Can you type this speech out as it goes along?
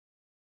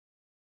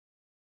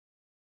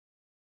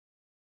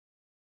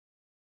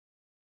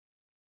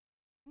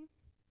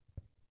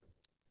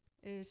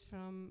is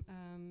from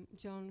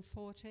John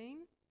 14,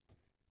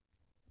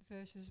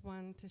 verses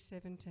 1 to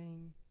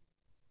 17.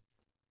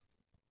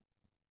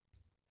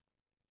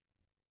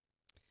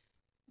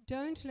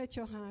 Don't let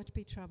your heart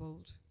be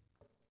troubled.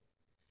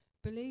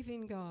 Believe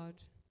in God.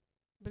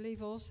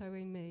 Believe also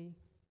in me.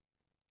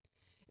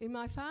 In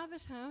my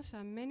Father's house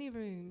are many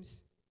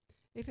rooms.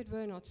 If it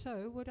were not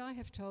so, would I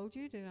have told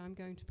you that I'm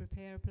going to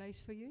prepare a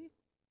place for you?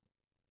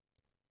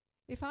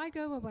 If I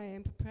go away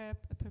and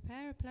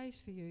prepare a place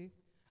for you,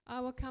 I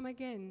will come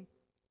again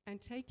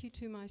and take you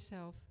to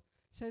myself,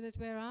 so that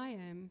where I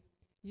am,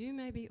 you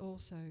may be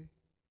also.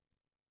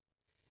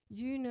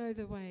 You know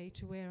the way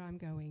to where I'm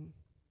going.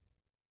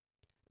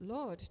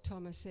 Lord,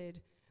 Thomas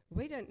said,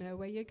 we don't know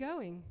where you're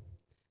going.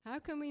 How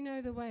can we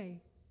know the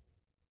way?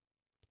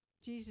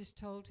 Jesus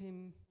told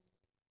him,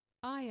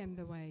 I am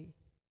the way,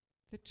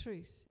 the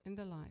truth, and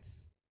the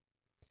life.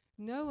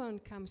 No one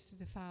comes to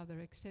the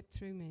Father except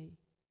through me.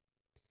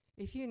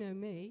 If you know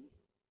me,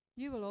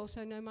 you will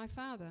also know my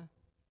Father.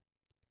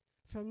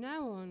 From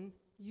now on,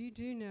 you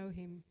do know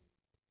him,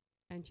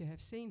 and you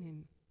have seen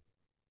him.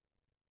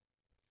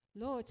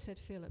 Lord, said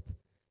Philip,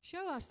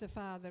 show us the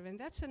Father, and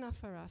that's enough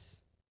for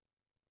us.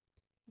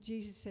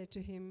 Jesus said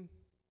to him,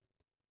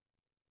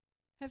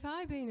 have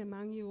I been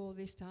among you all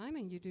this time,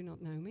 and you do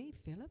not know me,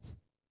 Philip?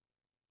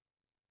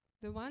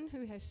 The one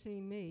who has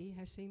seen me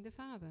has seen the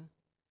Father.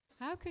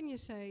 How can you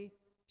say,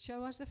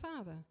 show us the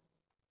Father?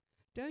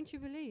 Don't you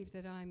believe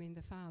that I am in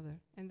the Father,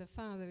 and the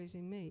Father is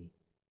in me?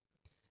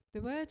 The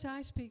words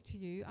I speak to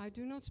you, I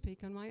do not speak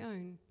on my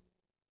own.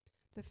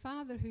 The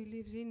Father who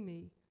lives in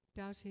me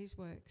does his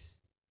works.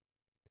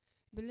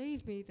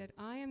 Believe me that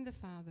I am the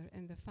Father,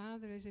 and the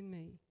Father is in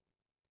me.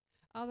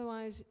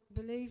 Otherwise,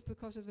 believe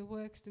because of the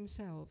works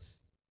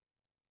themselves.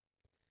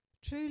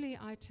 Truly,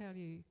 I tell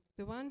you,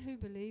 the one who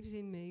believes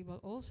in me will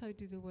also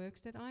do the works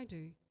that I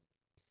do,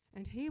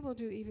 and he will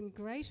do even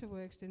greater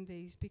works than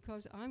these,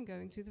 because I'm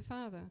going to the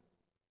Father.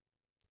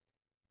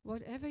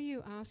 Whatever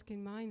you ask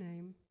in my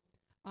name,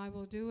 I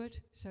will do it,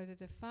 so that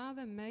the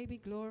Father may be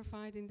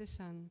glorified in the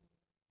Son.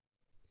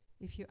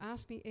 If you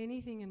ask me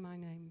anything in my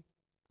name,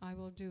 I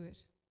will do it.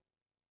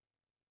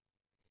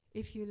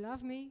 If you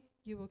love me,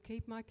 you will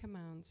keep my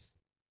commands.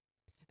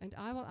 And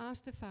I will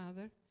ask the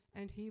Father,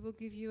 and he will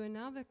give you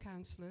another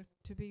counselor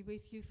to be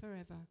with you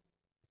forever.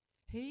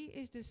 He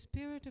is the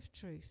Spirit of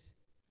truth.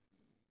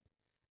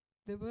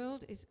 The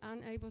world is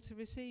unable to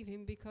receive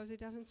him because it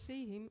doesn't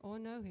see him or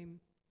know him.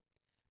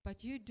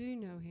 But you do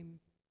know him,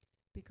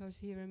 because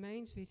he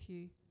remains with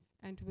you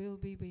and will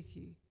be with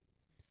you.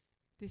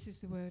 This is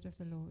the word of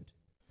the Lord.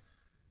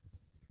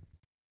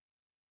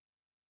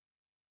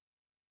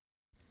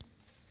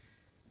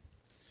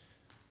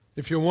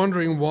 If you're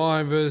wondering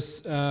why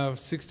verse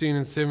 16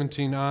 and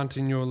 17 aren't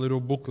in your little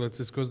booklets,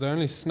 it's because they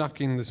only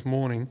snuck in this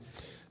morning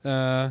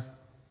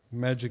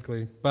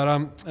magically.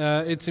 But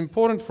it's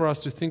important for us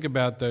to think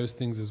about those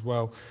things as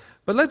well.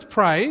 But let's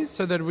pray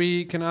so that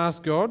we can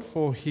ask God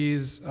for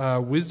his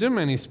wisdom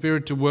and his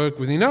Spirit to work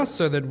within us,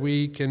 so that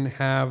we can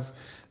have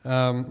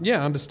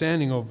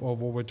understanding of what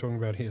we're talking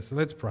about here. So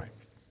let's pray.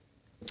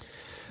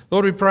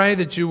 Lord, we pray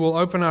that you will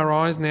open our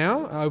eyes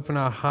now, open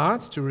our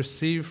hearts to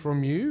receive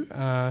from you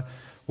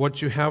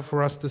what you have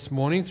for us this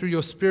morning. Through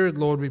your Spirit,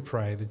 Lord, we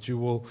pray that you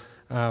will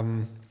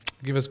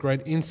give us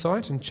great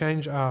insight and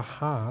change our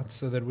hearts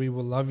so that we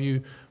will love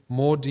you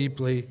more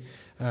deeply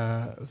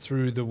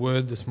through the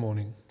word this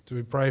morning. So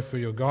we pray for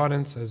your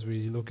guidance as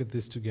we look at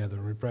this together.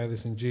 And we pray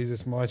this in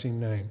Jesus' mighty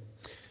name.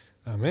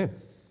 Amen.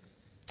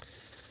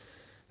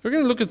 We're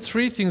going to look at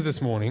three things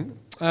this morning.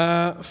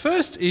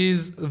 First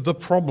is the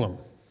problem.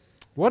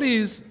 What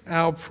is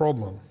our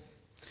problem?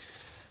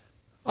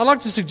 I'd like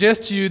to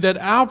suggest to you that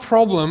our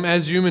problem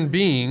as human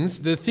beings,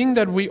 the thing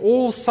that we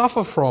all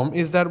suffer from,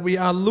 is that we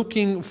are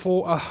looking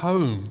for a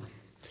home.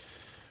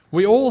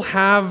 We all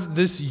have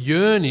this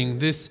yearning,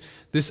 this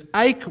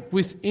ache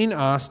within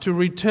us to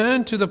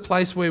return to the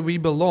place where we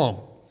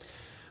belong.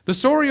 The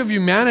story of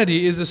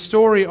humanity is a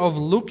story of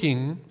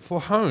looking for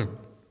home.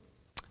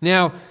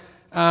 Now,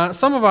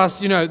 some of us,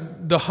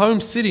 the home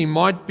city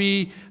might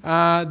be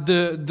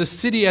the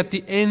city at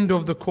the end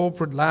of the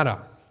corporate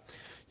ladder.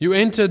 You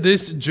enter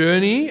this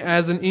journey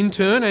as an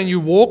intern and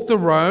you walk the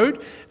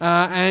road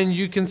and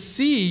you can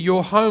see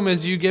your home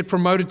as you get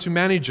promoted to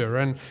manager,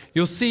 and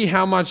you'll see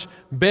how much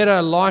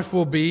better life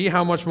will be,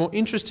 how much more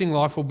interesting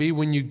life will be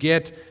when you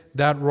get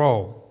that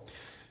role.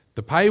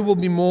 The pay will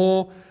be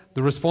more,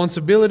 the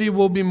responsibility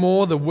will be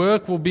more, the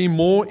work will be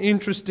more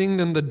interesting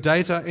than the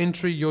data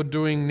entry you're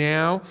doing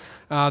now.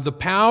 The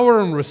power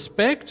and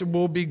respect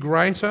will be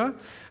greater.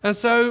 And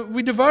so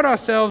we devote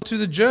ourselves to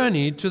the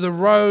journey, to the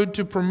road,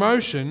 to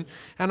promotion,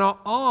 and our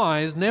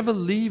eyes never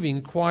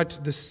leaving quite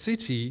the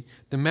city,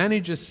 the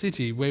manager's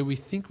city, where we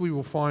think we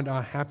will find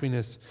our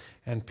happiness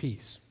and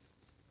peace.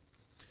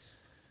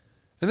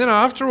 And then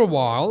after a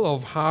while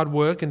of hard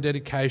work and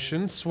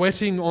dedication,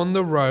 sweating on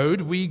the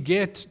road, we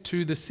get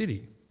to the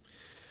city.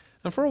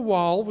 And for a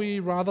while, we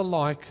rather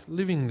like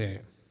living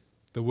there.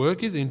 The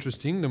work is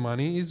interesting, the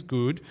money is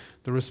good,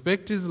 the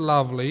respect is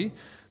lovely,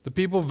 The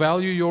people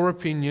value your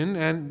opinion,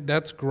 and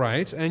that's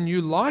great, and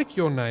you like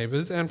your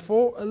neighbors, and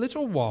for a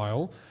little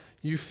while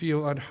you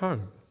feel at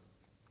home.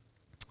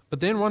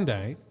 But then one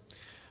day,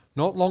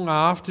 not long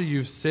after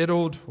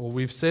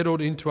we've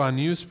settled into our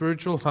new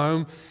spiritual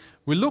home,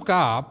 we look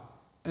up,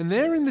 and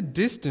there in the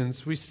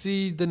distance we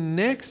see the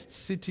next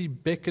city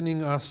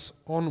beckoning us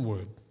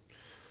onward,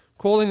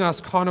 calling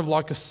us kind of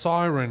like a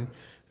siren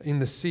in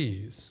the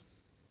seas.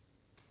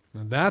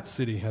 Now that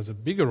city has a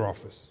bigger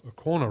office, a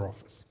corner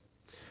office.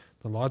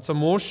 The lights are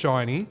more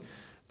shiny.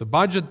 The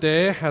budget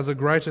there has a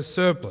greater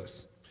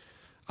surplus.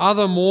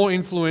 Other more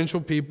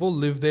influential people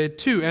live there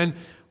too. And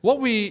what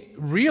we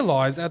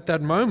realize at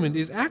that moment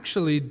is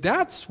actually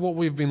that's what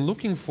we've been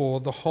looking for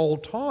the whole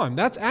time.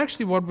 That's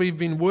actually what we've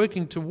been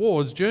working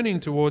towards, journeying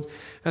towards.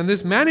 And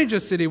this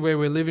manager city where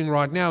we're living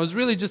right now is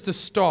really just a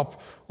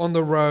stop on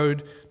the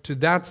road to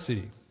that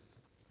city.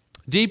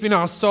 Deep in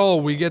our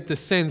soul, we get the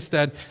sense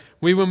that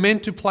we were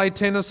meant to play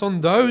tennis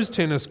on those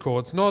tennis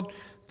courts, not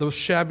the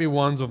shabby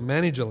ones of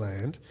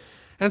Managerland.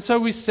 And so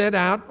we set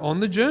out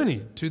on the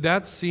journey to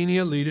that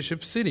senior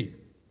leadership city.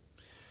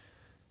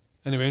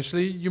 And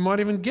eventually you might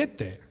even get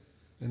there.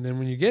 And then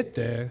when you get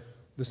there,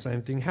 the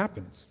same thing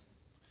happens.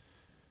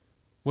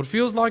 What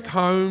feels like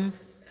home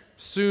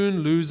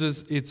soon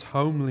loses its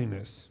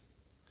homeliness.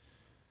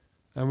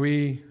 And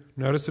we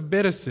notice a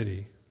better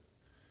city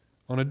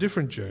on a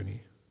different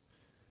journey.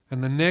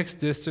 And the next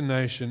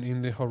destination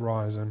in the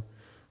horizon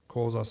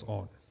calls us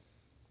on.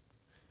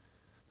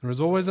 There is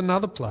always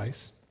another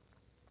place,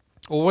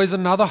 always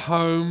another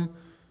home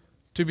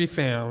to be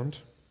found,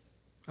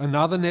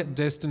 another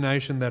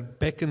destination that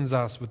beckons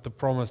us with the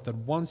promise that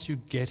once you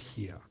get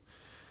here,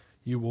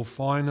 you will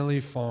finally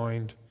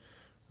find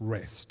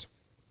rest.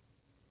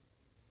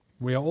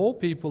 We are all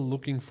people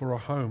looking for a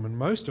home, and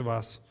most of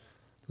us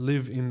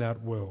live in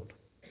that world.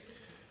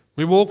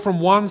 We walk from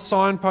one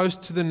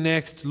signpost to the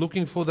next,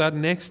 looking for that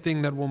next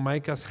thing that will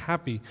make us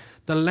happy.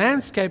 The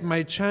landscape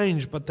may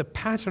change, but the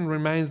pattern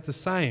remains the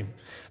same.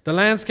 The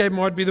landscape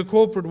might be the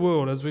corporate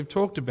world, as we've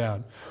talked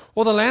about.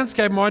 Or the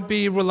landscape might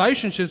be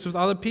relationships with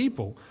other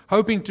people,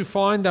 hoping to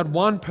find that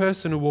one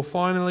person who will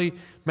finally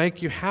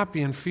make you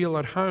happy and feel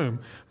at home,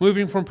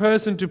 moving from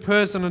person to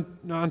person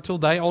until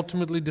they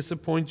ultimately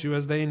disappoint you,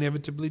 as they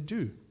inevitably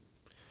do.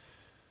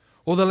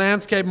 Or the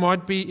landscape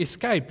might be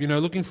escape,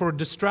 looking for a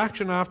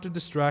distraction after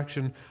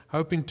distraction,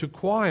 hoping to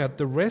quiet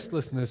the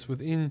restlessness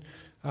within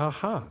our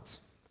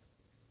hearts.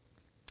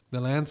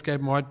 The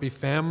landscape might be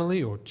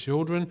family or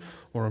children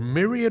or a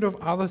myriad of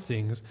other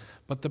things,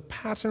 but the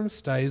pattern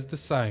stays the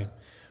same.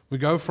 We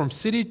go from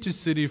city to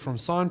city, from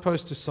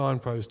signpost to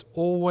signpost,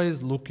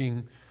 always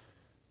looking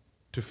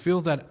to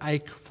fill that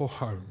ache for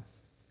home.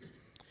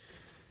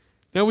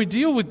 Now we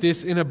deal with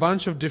this in a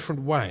bunch of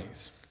different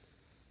ways.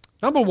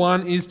 Number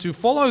one is to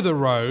follow the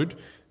road,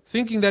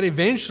 thinking that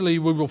eventually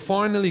we will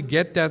finally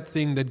get that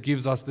thing that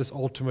gives us this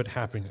ultimate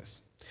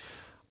happiness.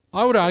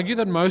 I would argue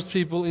that most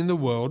people in the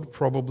world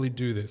probably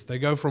do this. They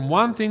go from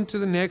one thing to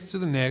the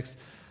next,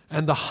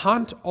 and the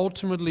hunt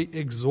ultimately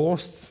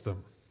exhausts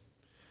them.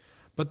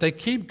 But they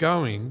keep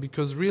going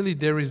because really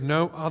there is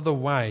no other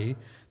way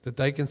that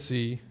they can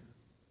see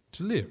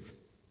to live.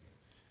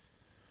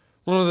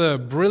 One of the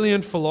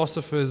brilliant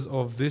philosophers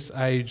of this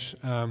age,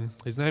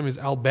 his name is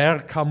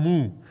Albert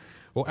Camus,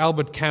 or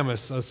Albert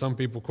Camus, as some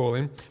people call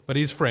him, but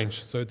he's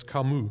French, so it's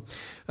Camus.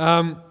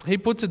 He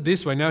puts it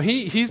this way. Now,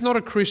 he's not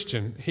a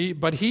Christian,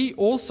 but he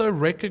also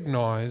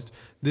recognized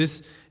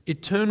this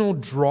eternal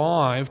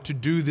drive to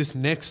do this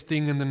next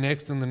thing and the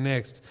next and the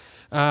next.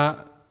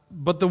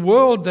 But the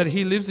world that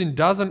he lives in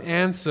doesn't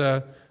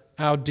answer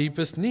our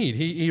deepest need.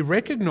 He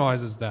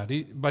recognizes that,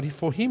 but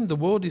for him the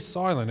world is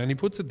silent, and he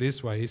puts it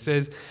this way. He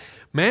says,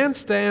 man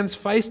stands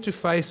face to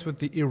face with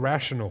the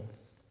irrational.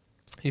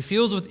 He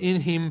feels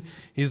within him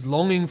his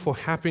longing for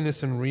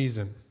happiness and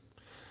reason.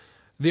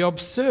 The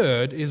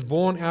absurd is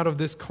born out of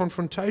this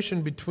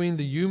confrontation between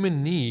the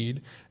human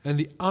need and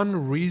the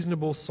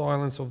unreasonable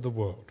silence of the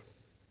world.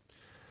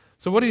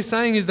 So what he's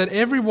saying is that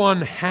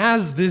everyone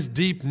has this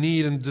deep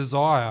need and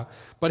desire,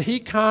 but he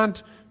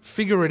can't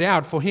figure it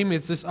out. For him,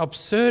 it's this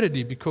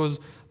absurdity because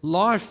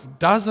life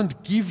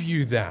doesn't give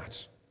you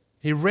that.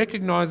 He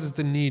recognizes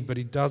the need, but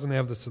he doesn't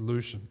have the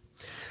solution.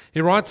 He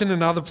writes in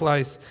another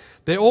place,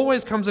 there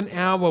always comes an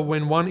hour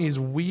when one is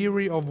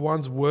weary of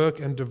one's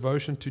work and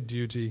devotion to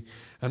duty,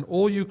 and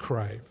all you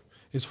crave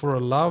is for a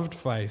loved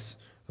face,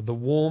 the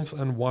warmth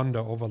and wonder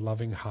of a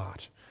loving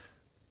heart,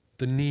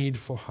 the need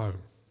for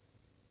home.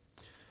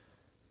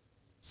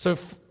 So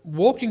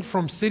walking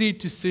from city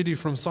to city,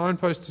 from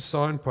signpost to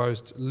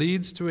signpost,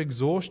 leads to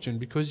exhaustion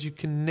because you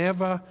can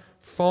never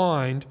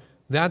find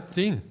that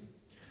thing.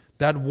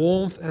 That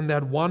warmth and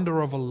that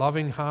wonder of a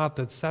loving heart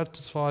that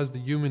satisfies the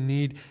human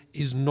need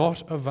is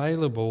not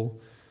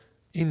available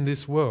in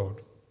this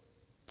world.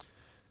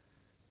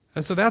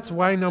 And so that's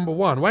way number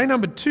one. Way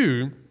number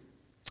two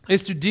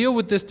is to deal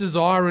with this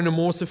desire in a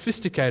more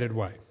sophisticated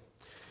way.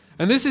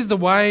 And this is the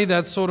way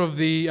that sort of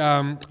the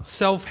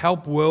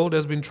self-help world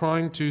has been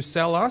trying to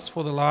sell us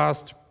for the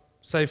last,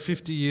 say,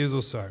 50 years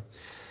or so.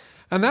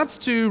 And that's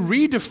to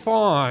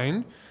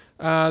redefine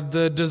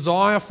the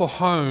desire for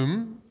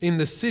home in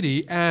the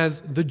city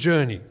as the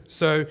journey.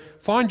 So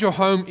find your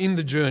home in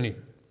the journey.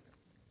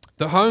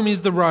 The home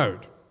is the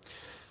road.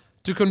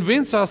 To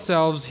convince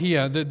ourselves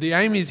here, the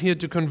aim is here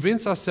to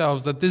convince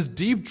ourselves that this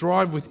deep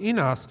drive within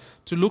us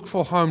to look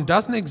for home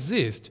doesn't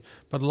exist,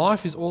 but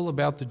life is all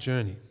about the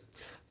journey.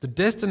 The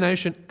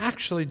destination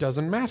actually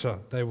doesn't matter,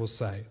 they will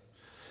say.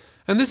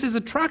 And this is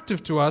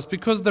attractive to us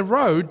because the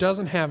road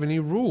doesn't have any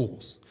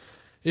rules.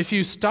 If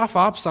you stuff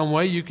up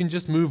somewhere, you can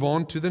just move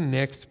on to the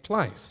next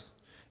place.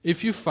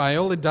 If you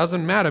fail, it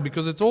doesn't matter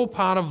because it's all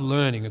part of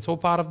learning. It's all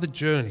part of the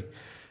journey.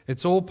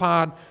 It's all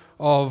part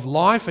of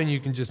life, and you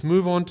can just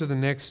move on to the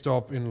next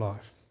stop in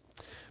life.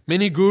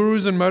 Many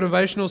gurus and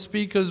motivational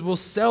speakers will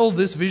sell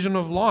this vision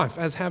of life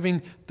as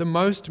having the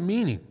most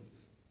meaning.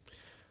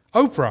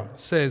 Oprah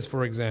says,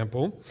 for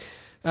example,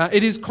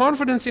 it is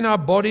confidence in our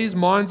bodies,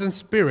 minds, and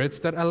spirits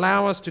that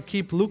allow us to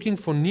keep looking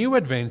for new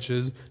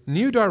adventures,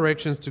 new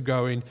directions to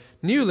go in,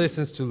 new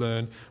lessons to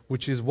learn,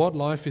 which is what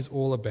life is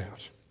all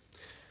about.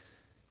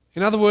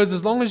 In other words,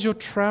 as long as you're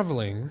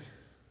traveling,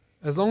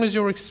 as long as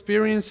you're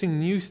experiencing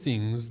new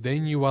things,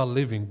 then you are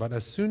living. But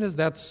as soon as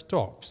that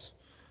stops,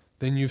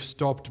 then you've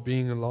stopped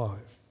being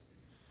alive.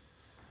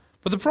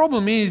 But the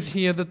problem is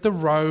here that the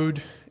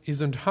road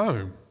isn't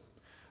home.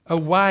 A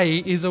way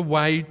is a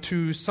way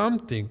to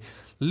something.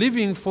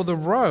 Living for the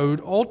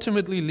road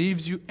ultimately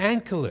leaves you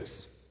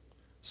anchorless,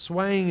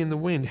 swaying in the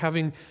wind,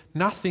 having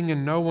nothing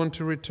and no one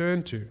to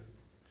return to.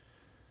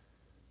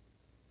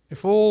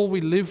 If all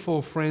we live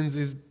for, friends,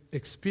 is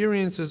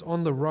experiences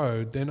on the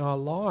road, then our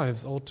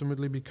lives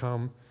ultimately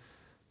become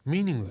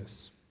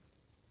meaningless.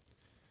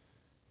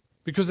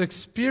 Because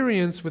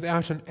experience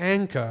without an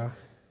anchor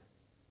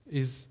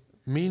is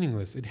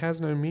meaningless. It has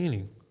no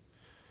meaning.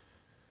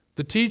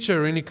 The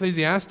teacher in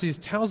Ecclesiastes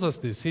tells us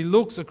this. He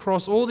looks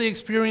across all the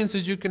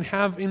experiences you can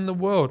have in the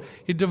world.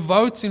 He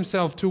devotes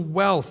himself to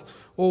wealth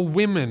or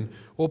women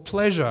or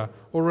pleasure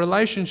or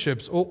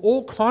relationships or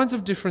all kinds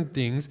of different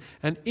things.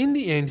 And in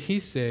the end, he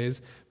says,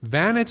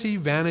 vanity,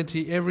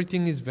 vanity,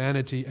 everything is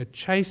vanity, a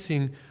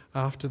chasing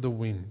after the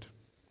wind.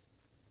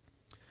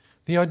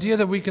 The idea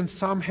that we can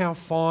somehow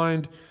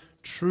find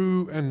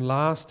true and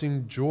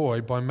lasting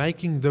joy by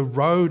making the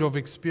road of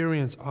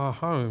experience our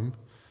home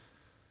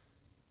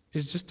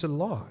is just a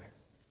lie.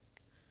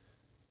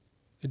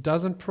 It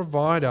doesn't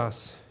provide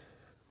us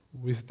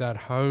with that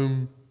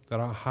home that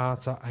our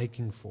hearts are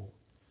aching for.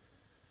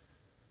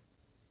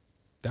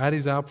 That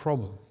is our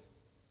problem.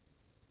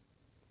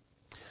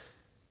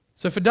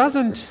 So if it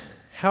doesn't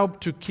help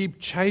to keep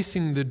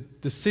chasing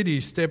the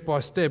city step by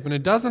step, and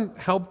it doesn't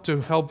help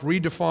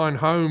redefine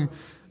home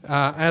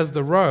as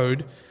the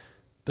road,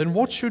 then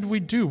what should we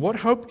do? What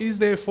hope is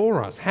there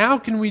for us? How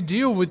can we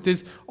deal with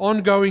this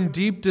ongoing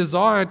deep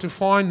desire to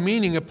find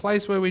meaning, a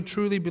place where we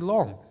truly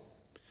belong?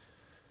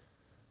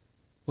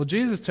 Well,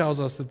 Jesus tells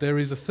us that there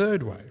is a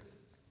third way,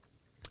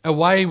 a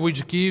way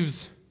which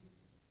gives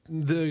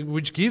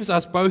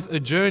us both a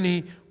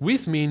journey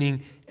with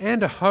meaning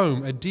and a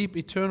home, a deep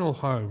eternal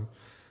home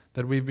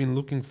that we've been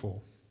looking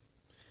for.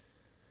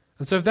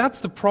 And so if that's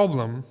the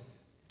problem,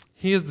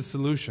 here's the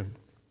solution.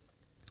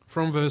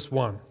 From verse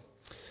 1.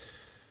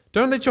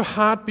 Don't let your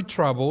heart be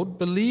troubled.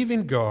 Believe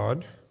in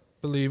God.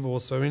 Believe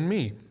also in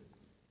me.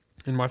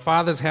 In my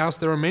Father's house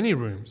there are many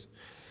rooms.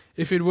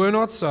 If it were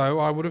not so,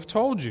 I would have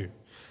told you.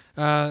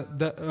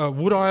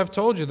 Would I have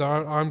told you that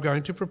I'm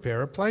going to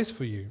prepare a place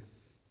for you?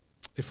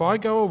 If I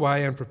go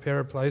away and prepare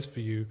a place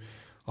for you,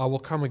 I will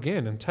come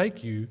again and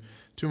take you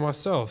to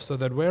myself, so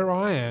that where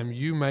I am,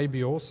 you may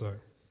be also.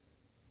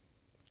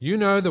 You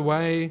know the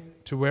way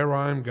to where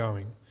I am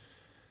going.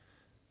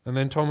 And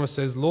then Thomas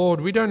says,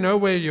 Lord, we don't know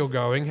where you're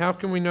going. How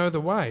can we know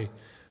the way?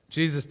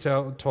 Jesus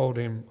told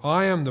him,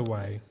 I am the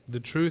way,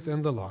 the truth,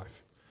 and the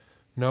life.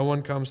 No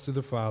one comes to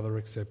the Father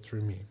except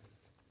through me.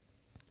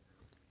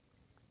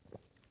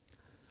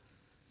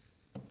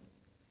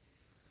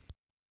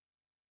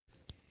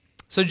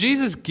 So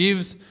Jesus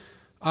gives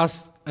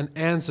us an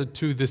answer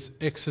to this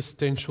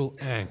existential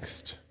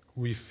angst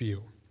we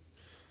feel,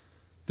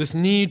 this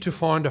need to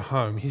find a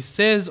home. He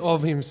says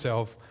of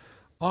himself,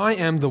 I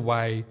am the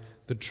way,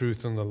 the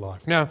truth, and the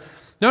life. Now,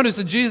 notice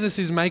that Jesus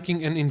is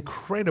making an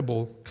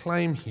incredible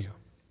claim here.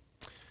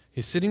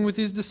 He's sitting with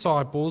his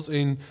disciples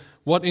in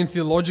what in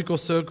theological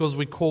circles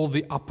we call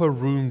the upper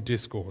room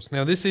discourse.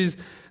 Now, this is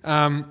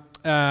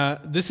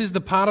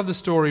the part of the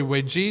story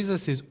where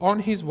Jesus is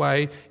on his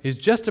way, is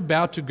just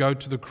about to go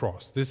to the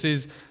cross. This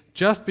is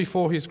just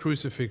before his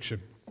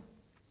crucifixion.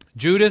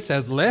 Judas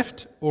has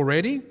left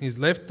already. He's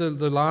left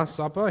the Last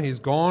Supper. He's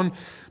gone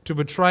to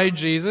betray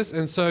Jesus.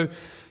 And so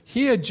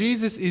here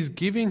Jesus is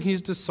giving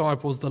his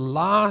disciples the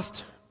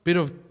last bit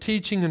of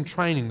teaching and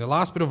training, the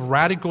last bit of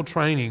radical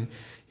training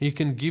he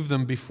can give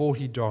them before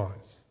he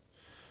dies.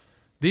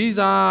 These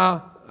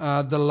are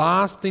the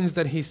last things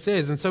that he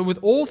says. And so with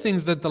all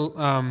things that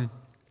are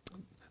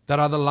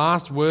the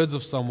last words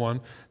of someone,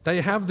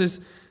 they have this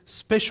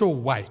special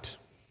weight.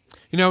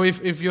 You know,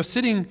 if you're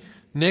sitting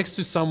next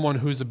to someone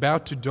who's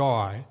about to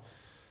die,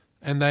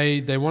 and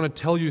they want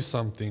to tell you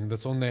something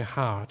that's on their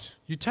heart,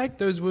 you take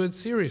those words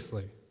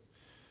seriously.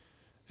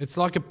 It's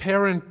like a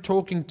parent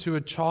talking to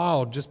a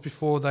child just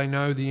before they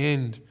know the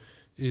end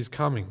is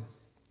coming.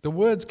 The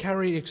words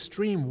carry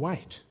extreme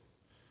weight.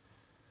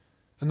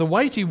 And the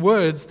weighty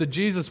words that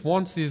Jesus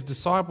wants his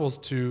disciples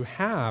to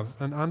have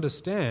and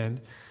understand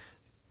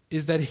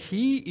is that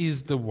he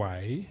is the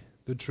way,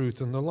 the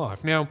truth, and the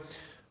life. Now,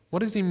 what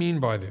does he mean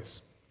by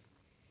this?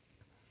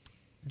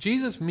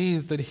 Jesus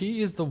means that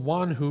he is the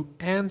one who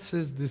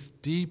answers this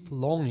deep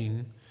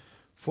longing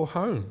for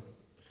home.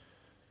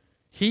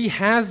 He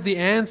has the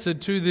answer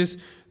to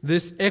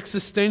this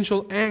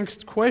existential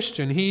angst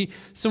question. He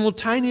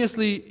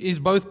simultaneously is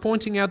both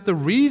pointing out the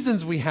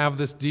reasons we have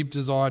this deep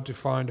desire to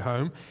find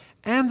home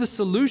and the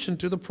solution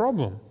to the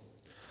problem.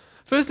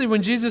 Firstly,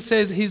 when Jesus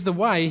says he's the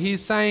way, he's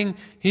saying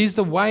he's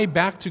the way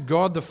back to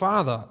God the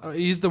Father.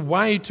 He's the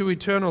way to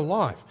eternal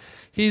life.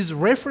 He's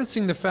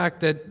referencing the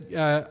fact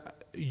that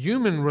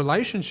human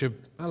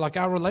relationship, like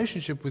our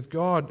relationship with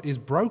God, is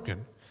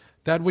broken.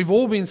 That we've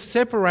all been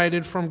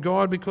separated from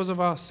God because of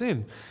our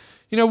sin.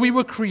 You know, we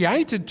were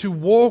created to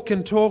walk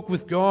and talk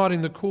with God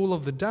in the cool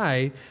of the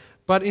day,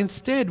 but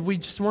instead we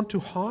just want to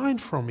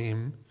hide from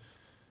Him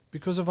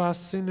because of our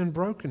sin and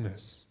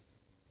brokenness.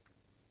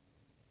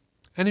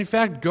 And in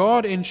fact,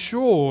 God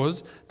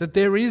ensures that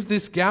there is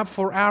this gap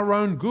for our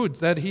own good,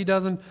 that He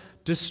doesn't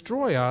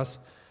destroy us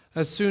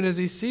as soon as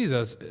He sees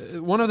us.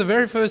 One of the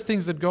very first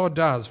things that God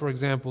does, for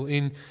example,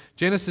 in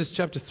Genesis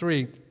chapter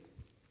 3,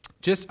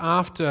 just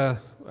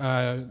after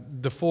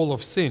the fall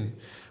of sin,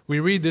 we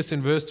read this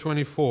in verse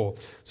 24.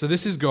 So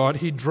this is God.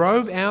 He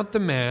drove out the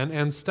man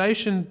and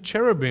stationed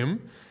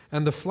cherubim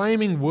and the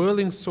flaming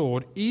whirling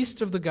sword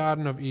east of the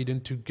Garden of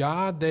Eden to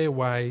guard their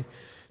way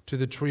to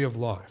the tree of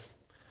life.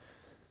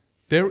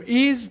 There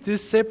is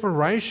this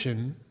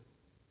separation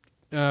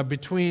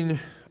between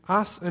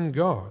us and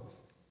God.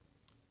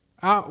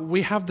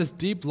 We have this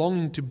deep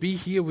longing to be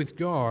here with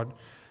God,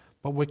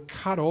 but we're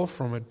cut off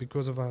from it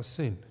because of our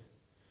sin.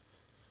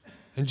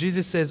 And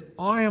Jesus says,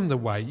 I am the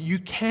way. You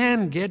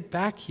can get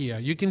back here.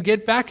 You can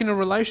get back in a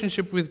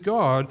relationship with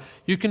God.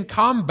 You can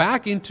come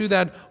back into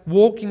that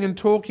walking and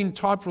talking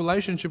type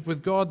relationship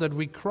with God that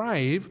we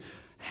crave.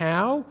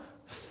 How?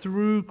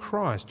 Through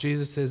Christ.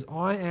 Jesus says,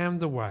 I am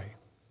the way.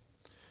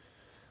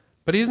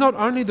 But He's not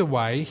only the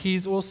way,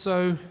 He's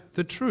also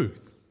the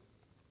truth.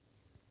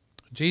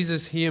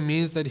 Jesus here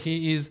means that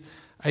He is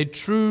a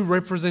true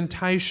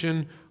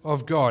representation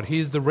of God. He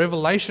is the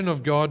revelation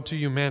of God to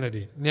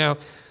humanity. Now,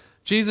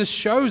 Jesus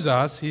shows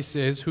us, He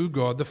says, who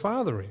God the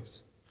Father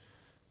is.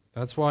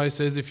 That's why He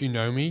says, if you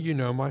know me, you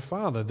know my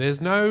Father. There's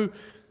no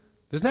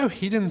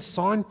hidden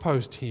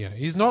signpost here.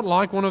 He's not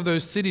like one of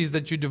those cities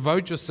that you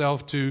devote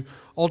yourself to,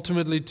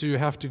 ultimately to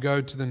have to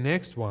go to the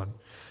next one.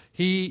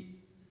 He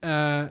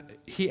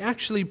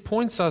actually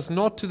points us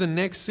not to the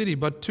next city,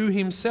 but to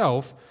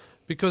Himself,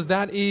 because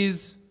that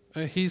is,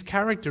 His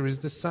character is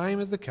the same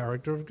as the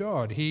character of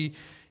God. He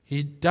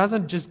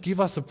doesn't just give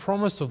us a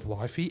promise of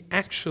life, He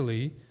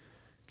actually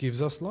gives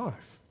us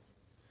life.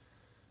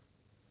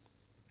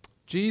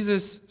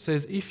 Jesus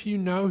says, if you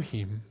know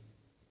Him,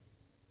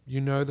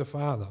 you know the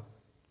Father.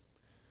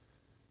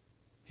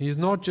 He is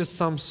not just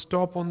some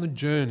stop on the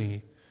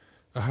journey,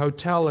 a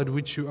hotel at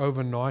which you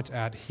overnight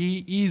at.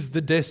 He is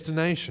the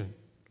destination.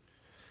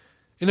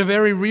 In a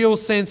very real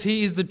sense,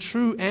 He is the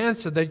true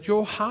answer that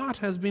your heart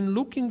has been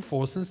looking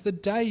for since the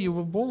day you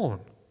were born.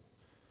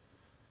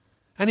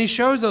 And He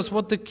shows us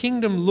what the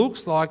kingdom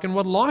looks like and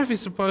what life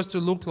is supposed to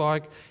look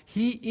like.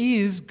 He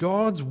is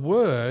God's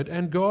word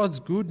and God's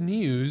good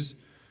news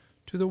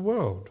to the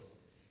world.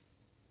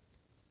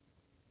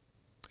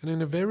 And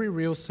in a very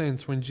real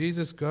sense, when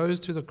Jesus goes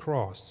to the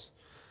cross,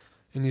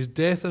 in His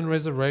death and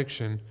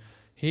resurrection,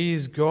 He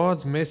is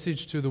God's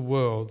message to the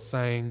world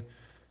saying,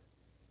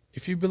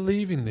 if you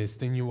believe in this,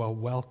 then you are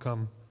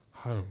welcome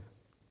home.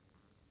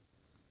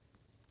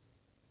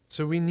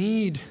 So we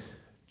need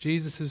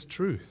Jesus'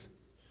 truth.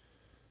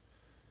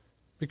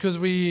 Because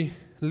we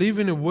live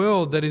in a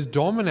world that is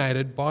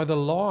dominated by the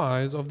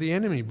lies of the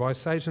enemy, by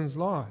Satan's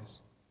lies.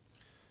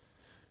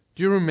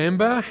 Do you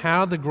remember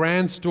how the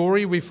grand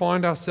story we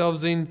find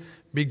ourselves in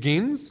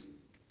begins?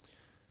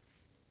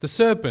 The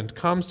serpent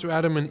comes to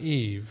Adam and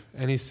Eve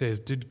and he says,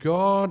 did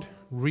God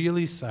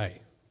really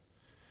say?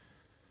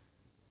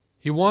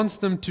 He wants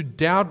them to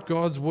doubt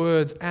God's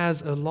words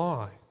as a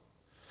lie.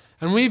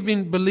 And we've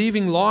been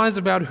believing lies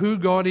about who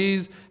God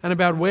is and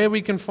about where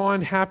we can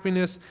find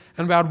happiness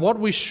and about what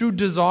we should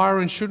desire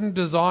and shouldn't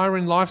desire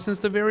in life since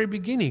the very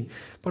beginning.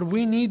 But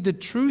we need the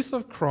truth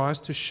of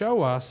Christ to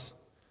show us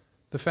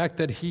the fact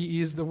that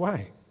He is the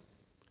way.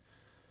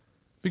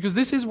 Because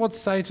this is what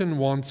Satan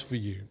wants for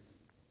you.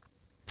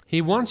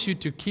 He wants you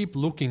to keep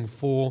looking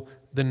for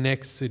the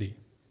next city.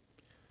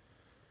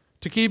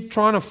 To keep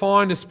trying to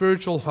find a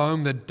spiritual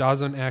home that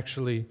doesn't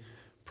actually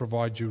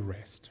provide you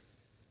rest.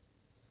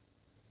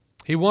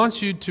 He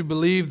wants you to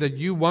believe that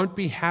you won't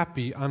be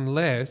happy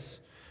unless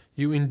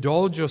you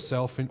indulge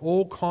yourself in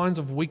all kinds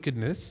of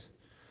wickedness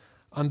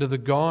under the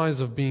guise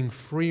of being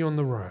free on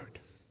the road.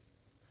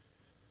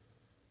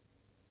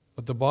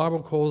 but the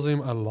Bible calls him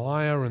a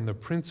liar and the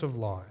prince of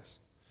lies.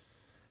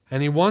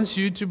 And he wants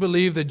you to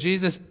believe that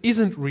Jesus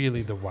isn't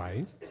really the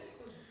way,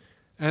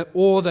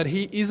 or that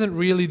he isn't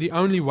really the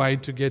only way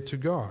to get to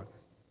God.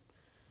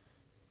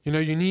 You know,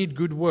 you need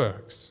good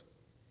works,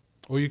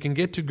 or you can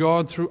get to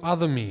God through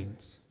other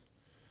means.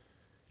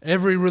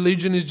 Every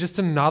religion is just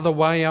another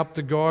way up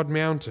the God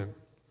mountain.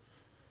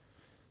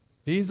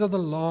 These are the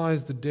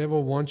lies the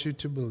devil wants you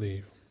to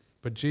believe.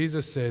 But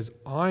Jesus says,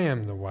 I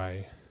am the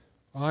way,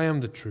 I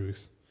am the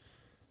truth,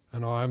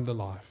 and I am the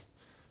life.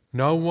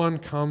 No one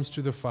comes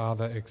to the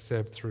Father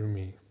except through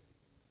me.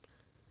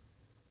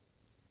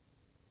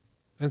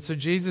 And so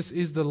Jesus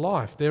is the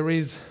life. There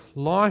is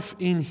life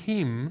in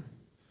him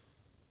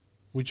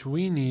which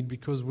we need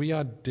because we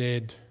are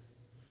dead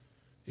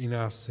in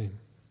our sin.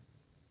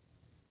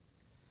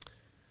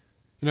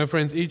 You know,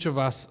 friends, each of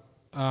us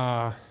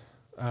are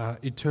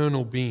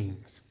eternal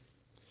beings.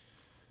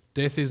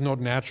 Death is not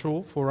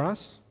natural for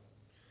us.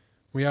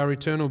 We are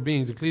eternal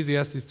beings.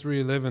 Ecclesiastes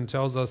 3:11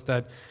 tells us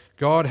that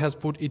God has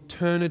put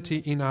eternity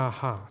in our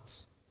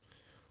hearts.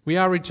 We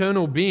are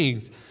eternal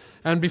beings.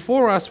 And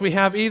before us we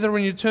have either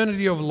an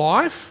eternity of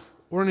life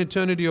or an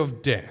eternity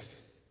of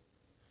death.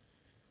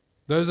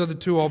 Those are the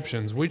two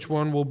options. Which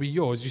one will be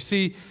yours? You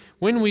see,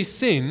 when we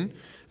sin,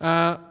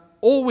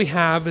 all we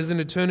have is an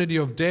eternity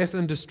of death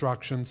and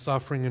destruction,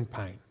 suffering and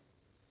pain.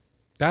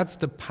 That's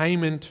the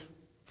payment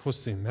for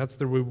sin. That's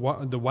the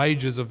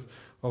wages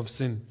of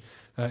sin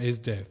is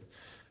death.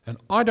 And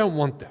I don't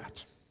want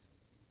that.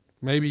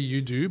 Maybe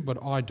you do,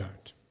 but I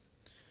don't.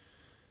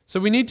 So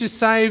we need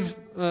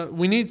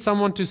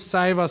someone to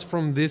save us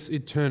from this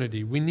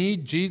eternity. We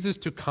need Jesus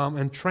to come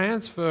and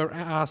transfer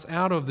us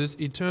out of this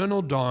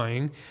eternal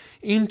dying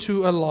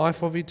into a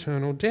life of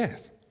eternal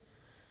death.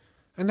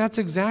 And that's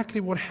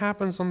exactly what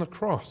happens on the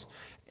cross.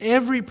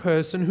 Every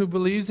person who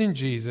believes in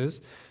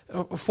Jesus,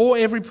 for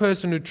every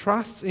person who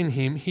trusts in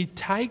him, he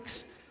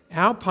takes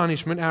our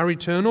punishment, our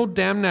eternal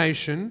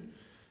damnation,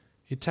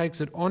 he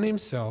takes it on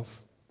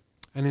himself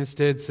and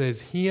instead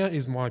says, here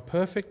is my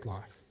perfect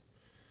life.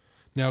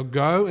 Now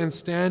go and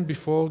stand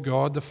before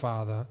God the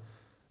Father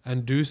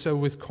and do so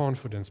with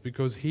confidence,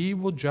 because he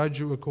will judge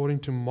you according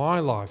to my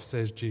life,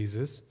 says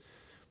Jesus,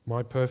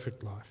 my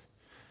perfect life.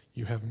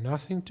 You have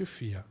nothing to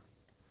fear.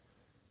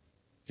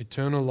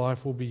 Eternal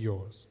life will be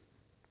yours.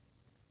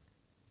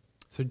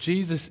 So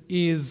Jesus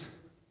is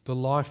the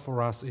life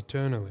for us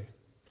eternally.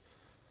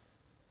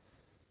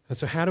 And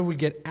so how do we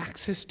get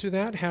access to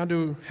that? How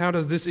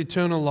does this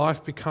eternal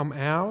life become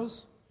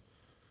ours?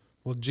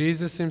 Well,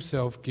 Jesus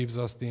himself gives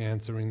us the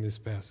answer in this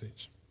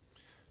passage.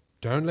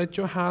 Don't let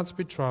your hearts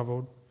be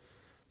troubled.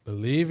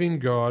 Believe in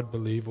God,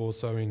 believe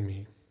also in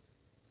me.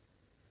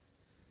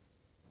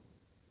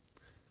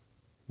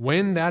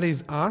 When that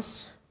is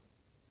us,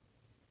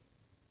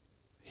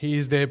 he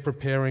is there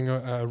preparing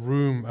a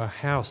room, a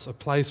house, a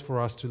place for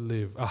us to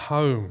live, a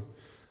home,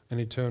 an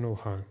eternal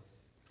home.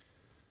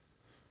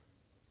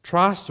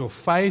 Trust or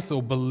faith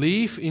or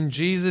belief in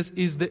Jesus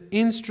is the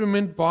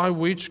instrument by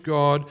which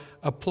God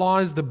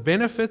applies the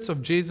benefits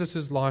of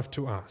Jesus' life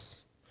to us.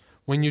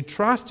 When you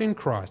trust in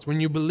Christ, when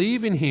you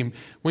believe in him,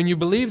 when you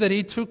believe that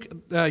he took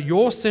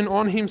your sin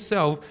on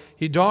himself,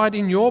 he died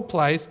in your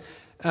place,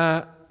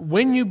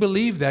 when you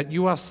believe that,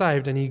 you are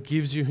saved and he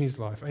gives you his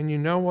life. And you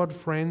know what,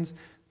 friends?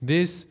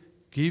 This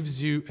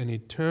gives you an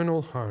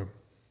eternal home.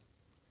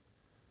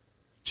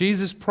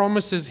 Jesus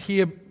promises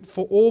here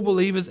for all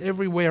believers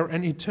everywhere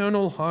an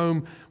eternal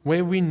home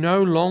where we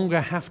no longer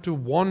have to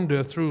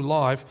wander through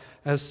life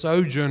as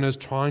sojourners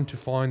trying to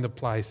find the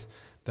place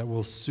that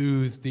will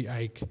soothe the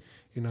ache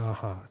in our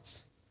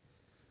hearts.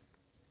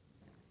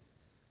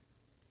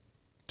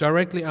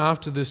 Directly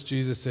after this,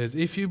 Jesus says,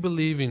 if you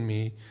believe in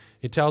me,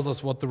 he tells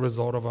us what the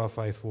result of our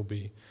faith will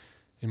be.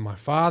 In my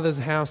Father's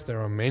house there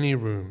are many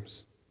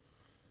rooms.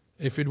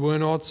 If it were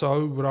not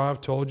so, would I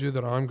have told you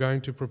that I'm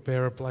going to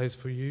prepare a place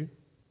for you?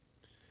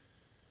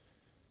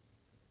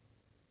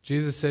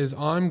 Jesus says,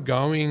 I'm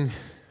going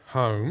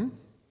home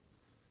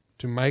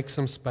to make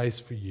some space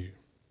for you.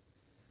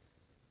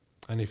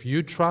 And if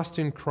you trust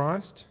in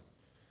Christ,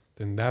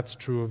 then that's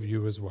true of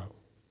you as well.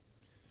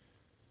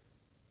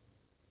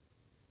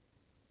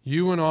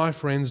 You and I,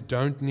 friends,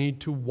 don't need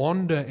to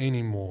wander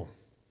anymore.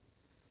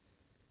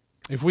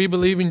 If we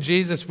believe in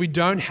Jesus, we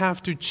don't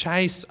have to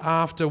chase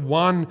after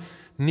one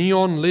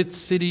neon-lit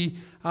city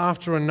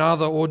after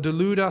another or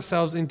delude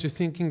ourselves into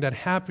thinking that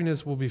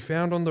happiness will be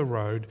found on the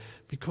road,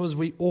 because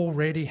we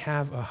already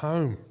have a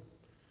home.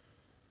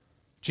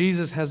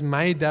 Jesus has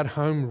made that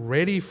home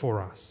ready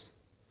for us.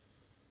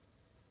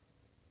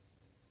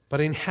 But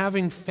in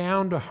having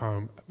found a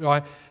home,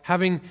 by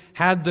having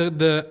had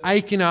the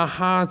ache in our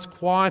hearts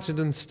quieted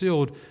and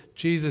stilled,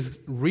 Jesus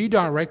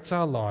redirects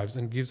our lives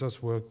and gives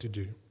us work to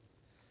do.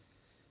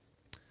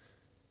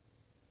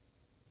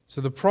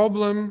 So the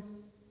problem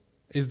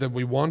is that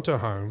we want a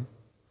home.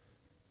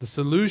 The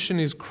solution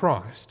is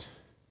Christ,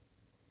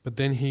 but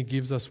then he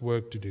gives us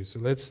work to do. So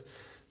let's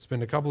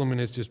spend a couple of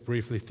minutes just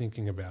briefly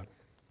thinking about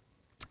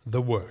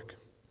the work.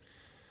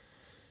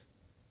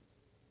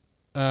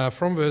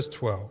 From verse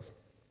 12.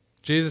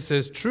 Jesus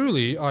says,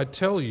 "Truly, I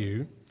tell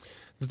you,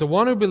 that the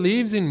one who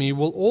believes in me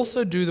will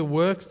also do the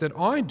works that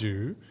I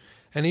do,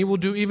 and he will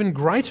do even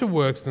greater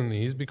works than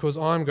these, because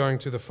I'm going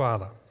to the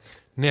Father."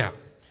 Now,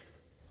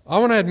 I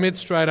want to admit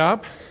straight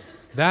up,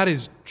 that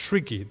is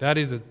tricky. That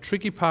is a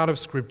tricky part of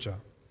Scripture.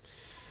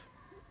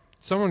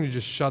 Someone who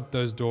just shut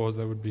those doors,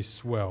 that would be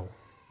swell.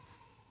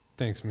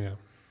 Thanks, Mia.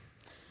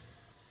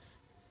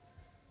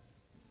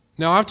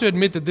 Now, I have to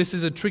admit that this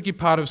is a tricky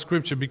part of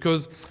Scripture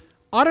because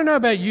I don't know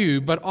about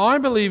you, but I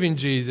believe in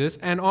Jesus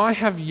and I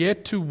have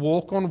yet to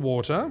walk on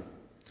water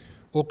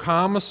or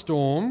calm a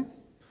storm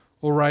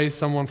or raise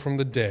someone from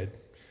the dead.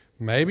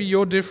 Maybe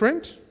you're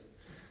different,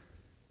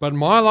 but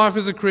my life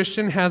as a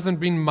Christian hasn't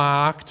been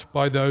marked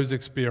by those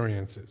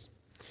experiences.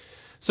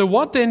 So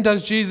what then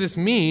does Jesus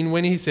mean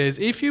when he says,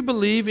 if you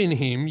believe in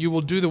him, you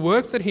will do the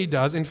works that he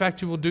does. In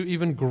fact, you will do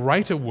even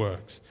greater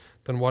works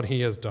than what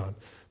he has done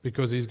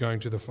because he's going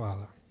to the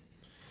Father.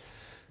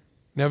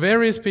 Now,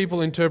 various people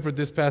interpret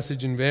this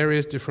passage in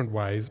various different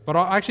ways, but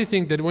I actually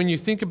think that when you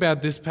think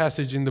about this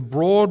passage in the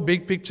broad,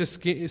 big picture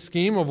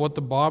scheme of what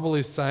the Bible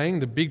is saying,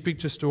 the big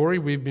picture story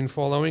we've been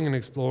following and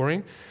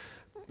exploring,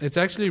 it's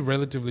actually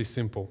relatively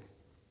simple.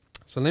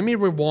 So let me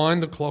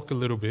rewind the clock a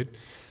little bit,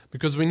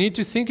 because we need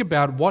to think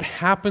about what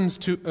happens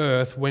to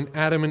earth when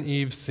Adam and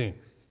Eve sin.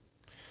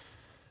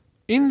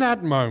 In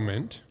that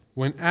moment,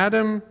 when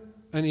Adam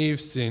and Eve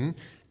sin,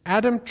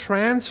 Adam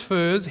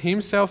transfers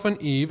himself and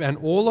Eve and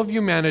all of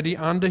humanity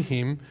under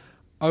him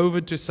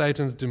over to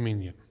Satan's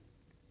dominion.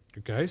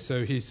 Okay,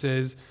 so he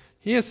says,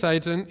 here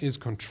Satan is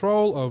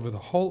control over the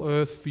whole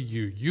earth for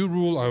you. You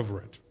rule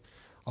over it.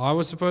 I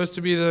was supposed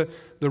to be the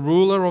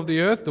ruler of the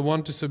earth, the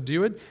one to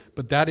subdue it,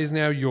 but that is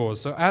now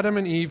yours. So Adam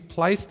and Eve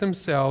place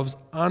themselves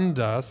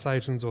under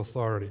Satan's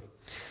authority.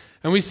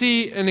 And we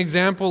see an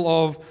example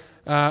of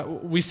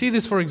we see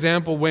this, for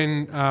example,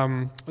 when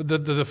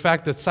the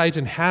fact that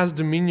Satan has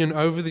dominion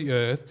over the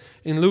earth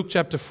in Luke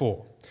chapter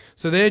 4.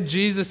 So there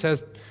Jesus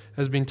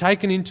has been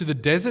taken into the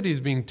desert. He's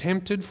being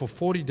tempted for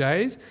 40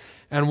 days.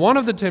 And one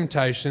of the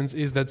temptations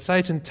is that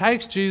Satan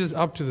takes Jesus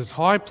up to this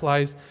high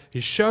place. He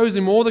shows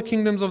him all the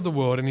kingdoms of the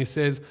world and he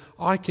says,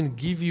 I can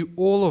give you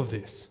all of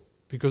this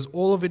because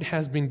all of it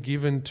has been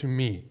given to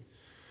me.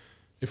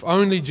 If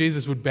only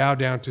Jesus would bow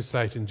down to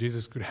Satan,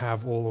 Jesus could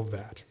have all of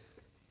that.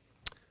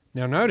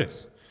 Now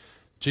notice,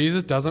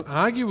 Jesus doesn't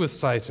argue with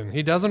Satan.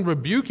 He doesn't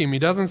rebuke him. He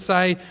doesn't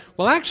say,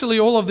 well, actually,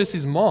 all of this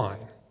is mine.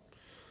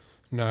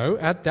 No,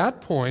 at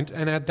that point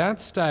and at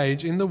that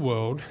stage in the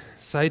world,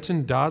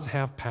 Satan does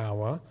have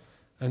power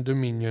and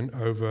dominion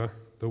over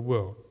the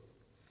world.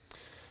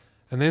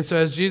 And then so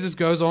as Jesus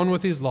goes on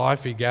with his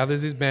life, he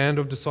gathers his band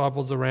of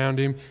disciples around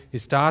him, he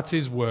starts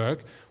his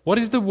work. What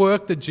is the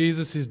work that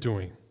Jesus is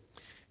doing?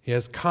 He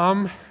has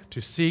come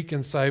to seek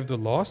and save the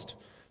lost,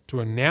 to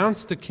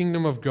announce the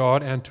kingdom of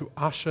God and to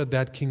usher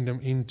that kingdom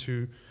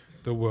into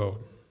the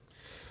world.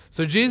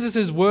 So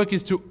Jesus' work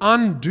is to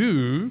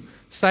undo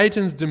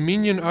Satan's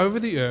dominion over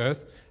the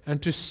earth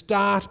and to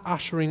start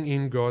ushering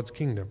in God's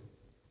kingdom.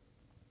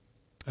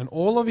 And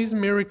all of his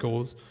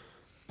miracles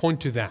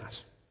point to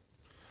that.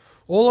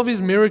 All of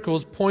his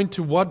miracles point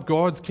to what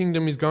God's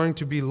kingdom is going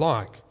to be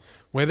like.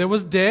 Where there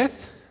was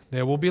death,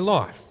 there will be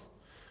life.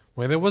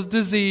 Where there was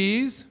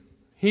disease,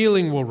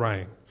 healing will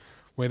reign.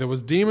 Where there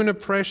was demon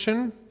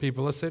oppression,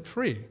 people are set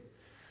free.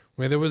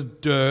 Where there was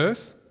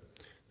dearth,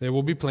 there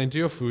will be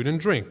plenty of food and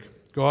drink.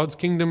 God's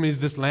kingdom is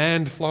this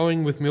land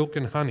flowing with milk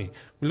and honey.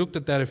 We looked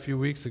at that a few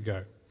weeks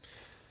ago.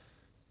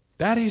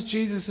 That is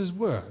Jesus'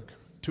 work,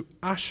 to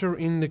usher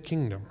in the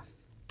kingdom.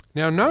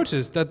 Now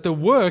notice that the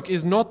work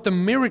is not the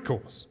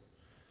miracles.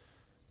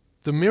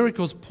 The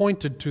miracles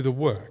pointed to the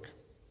work.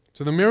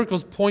 So the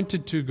miracles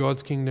pointed to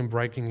God's kingdom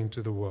breaking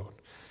into the world.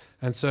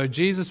 And so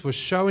Jesus was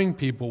showing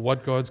people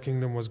what God's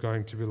kingdom was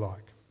going to be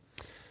like.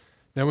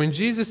 Now when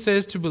Jesus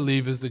says to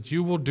believers that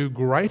you will do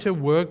greater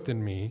work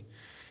than me,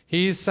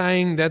 he is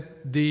saying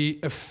that the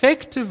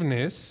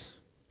effectiveness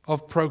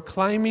of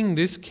proclaiming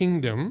this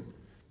kingdom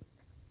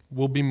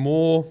will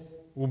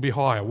be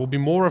higher, will be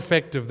more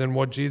effective than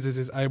what Jesus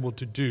is able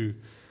to do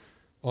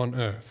on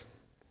earth.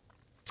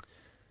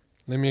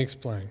 Let me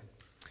explain.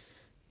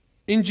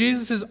 In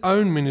Jesus'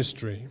 own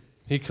ministry,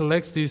 he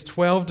collects these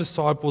 12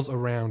 disciples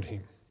around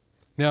him.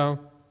 Now,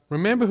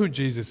 remember who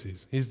Jesus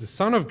is. He's the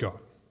Son of God.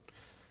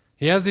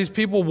 He has these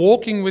people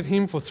walking with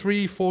him for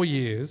 3-4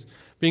 years,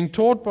 being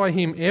taught by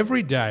him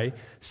every day,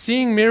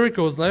 seeing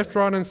miracles left,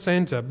 right, and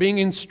center, being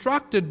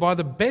instructed by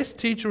the best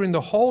teacher in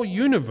the whole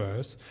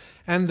universe,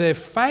 and their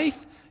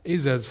faith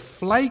is as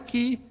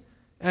flaky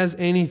as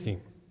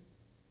anything.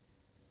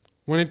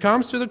 When it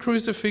comes to the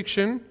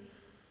crucifixion,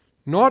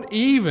 not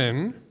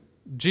even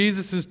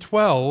Jesus'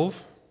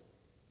 12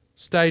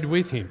 stayed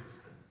with him.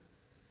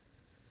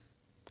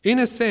 In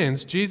a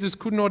sense, Jesus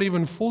could not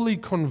even fully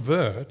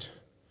convert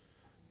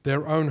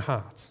their own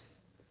hearts.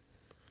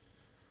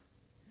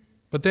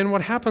 But then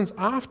what happens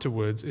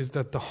afterwards is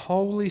that the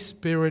Holy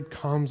Spirit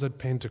comes at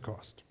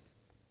Pentecost.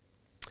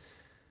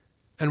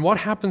 And what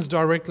happens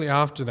directly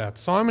after that?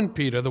 Simon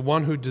Peter, the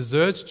one who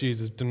deserts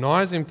Jesus,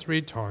 denies him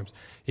 3 times.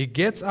 He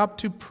gets up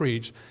to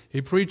preach. He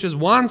preaches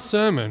one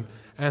sermon,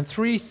 and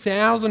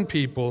 3,000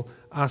 people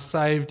are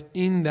saved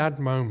in that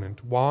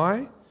moment.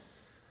 Why?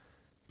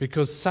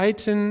 Because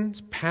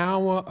Satan's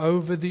power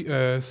over the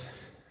earth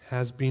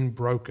has been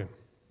broken.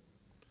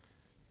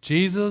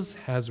 Jesus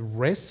has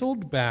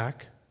wrestled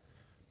back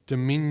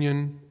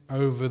dominion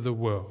over the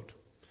world.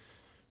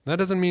 That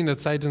doesn't mean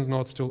that Satan's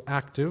not still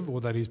active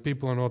or that his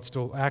people are not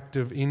still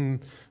active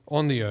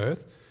on the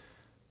earth.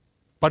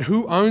 But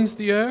who owns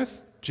the earth?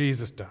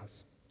 Jesus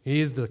does. He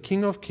is the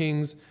King of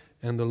Kings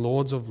and the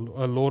Lord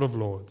of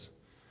Lords.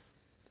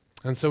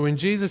 And so when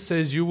Jesus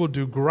says you will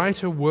do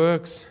greater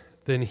works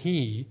than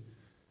he,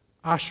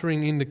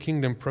 ushering in the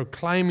kingdom,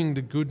 proclaiming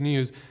the good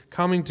news,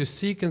 coming to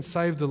seek and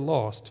save the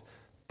lost,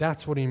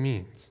 that's what he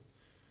means.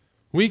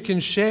 We can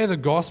share the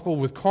gospel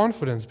with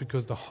confidence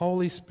because the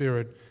Holy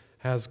Spirit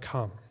has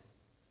come.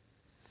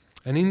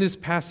 And in this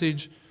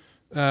passage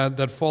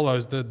that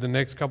follows, the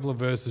next couple of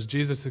verses,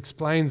 Jesus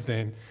explains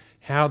then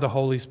how the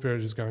Holy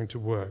Spirit is going to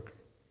work.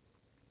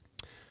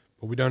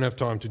 But we don't have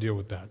time to deal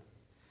with that.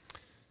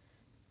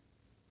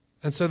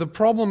 And so the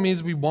problem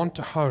is we want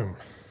a home.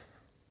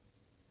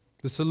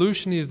 The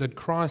solution is that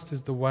Christ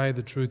is the way,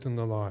 the truth, and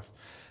the life.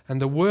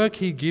 And the work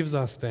he gives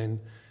us then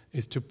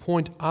is to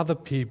point other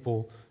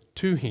people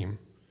to him,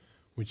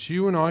 which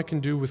you and I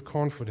can do with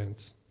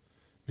confidence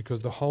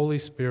because the Holy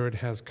Spirit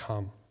has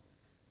come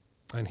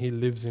and he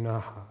lives in our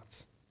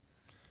hearts.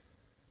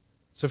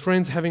 So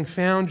friends, having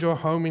found your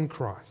home in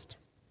Christ,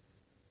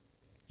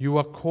 you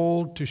are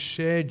called to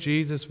share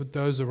Jesus with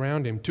those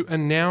around him, to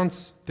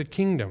announce the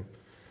kingdom,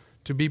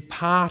 to be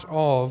part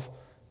of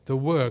the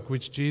work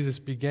which Jesus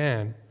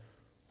began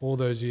all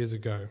those years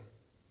ago.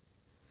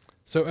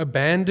 So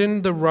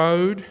abandon the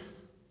road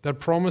that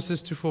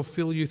promises to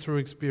fulfill you through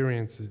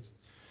experiences.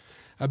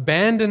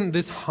 Abandon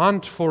this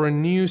hunt for a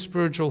new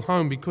spiritual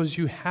home because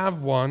you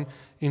have one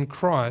in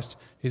Christ.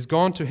 He's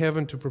gone to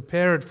heaven to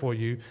prepare it for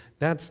you.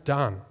 That's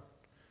done.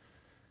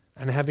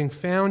 And having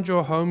found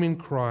your home in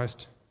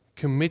Christ,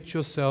 commit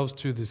yourselves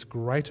to this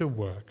greater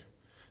work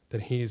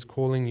that he is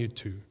calling you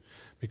to,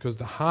 because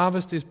the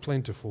harvest is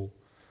plentiful,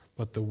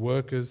 but the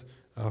workers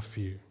are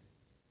few.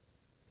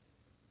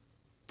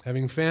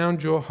 Having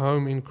found your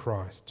home in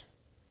Christ,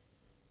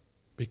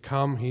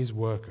 become his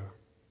worker.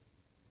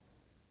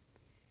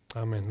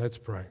 Amen. Let's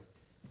pray.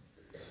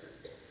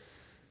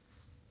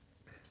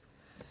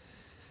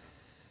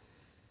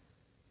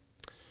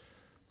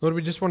 Lord,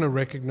 we just want to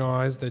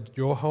recognize that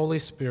your Holy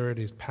Spirit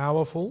is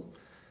powerful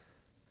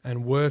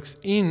and works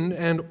in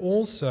and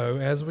also,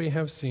 as we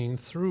have seen,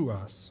 through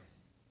us.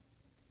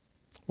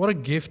 What a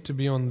gift to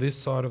be on this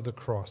side of the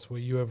cross, where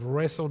you have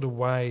wrestled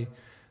away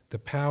the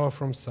power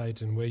from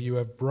Satan, where you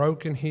have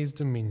broken his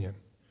dominion,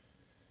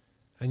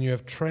 and you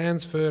have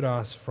transferred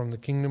us from the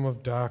kingdom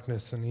of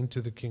darkness and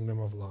into the kingdom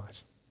of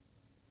light.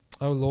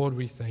 Oh Lord,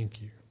 we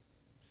thank you.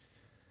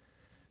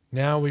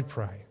 Now we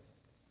pray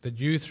that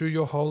you, through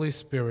your Holy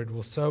Spirit,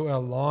 will so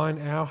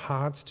align our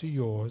hearts to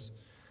yours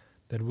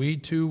that we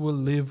too will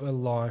live a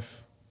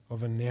life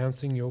of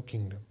announcing your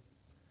kingdom.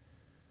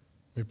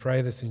 We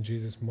pray this in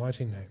Jesus'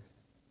 mighty name.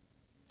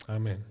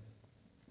 Amen.